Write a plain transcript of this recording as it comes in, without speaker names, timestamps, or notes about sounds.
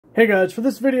Hey guys, for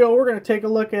this video we're going to take a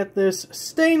look at this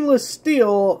stainless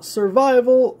steel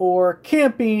survival or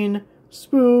camping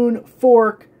spoon,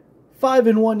 fork,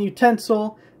 5-in-1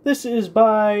 utensil. This is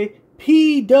by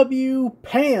PW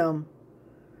Pam,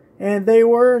 and they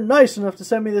were nice enough to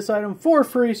send me this item for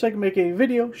free so I can make a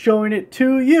video showing it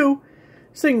to you.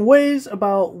 This thing weighs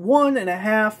about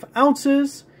 1.5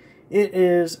 ounces. It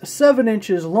is 7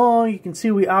 inches long. You can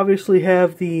see we obviously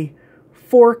have the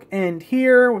fork end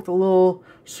here with a little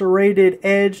serrated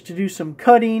edge to do some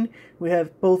cutting. We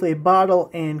have both a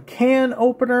bottle and can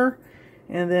opener,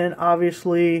 and then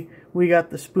obviously we got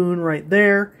the spoon right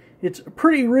there. It's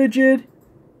pretty rigid.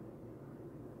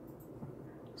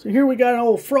 So here we got an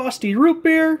old frosty root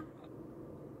beer.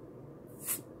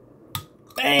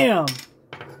 Bam!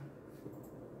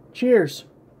 Cheers.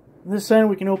 On this end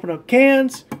we can open up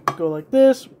cans, go like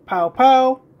this, pow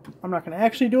pow. I'm not going to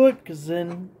actually do it because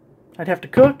then I'd have to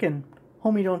cook, and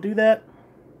homie don't do that.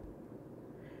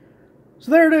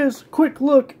 So there it is, quick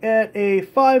look at a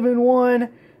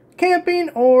 5-in-1 camping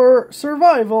or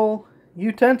survival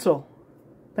utensil.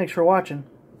 Thanks for watching.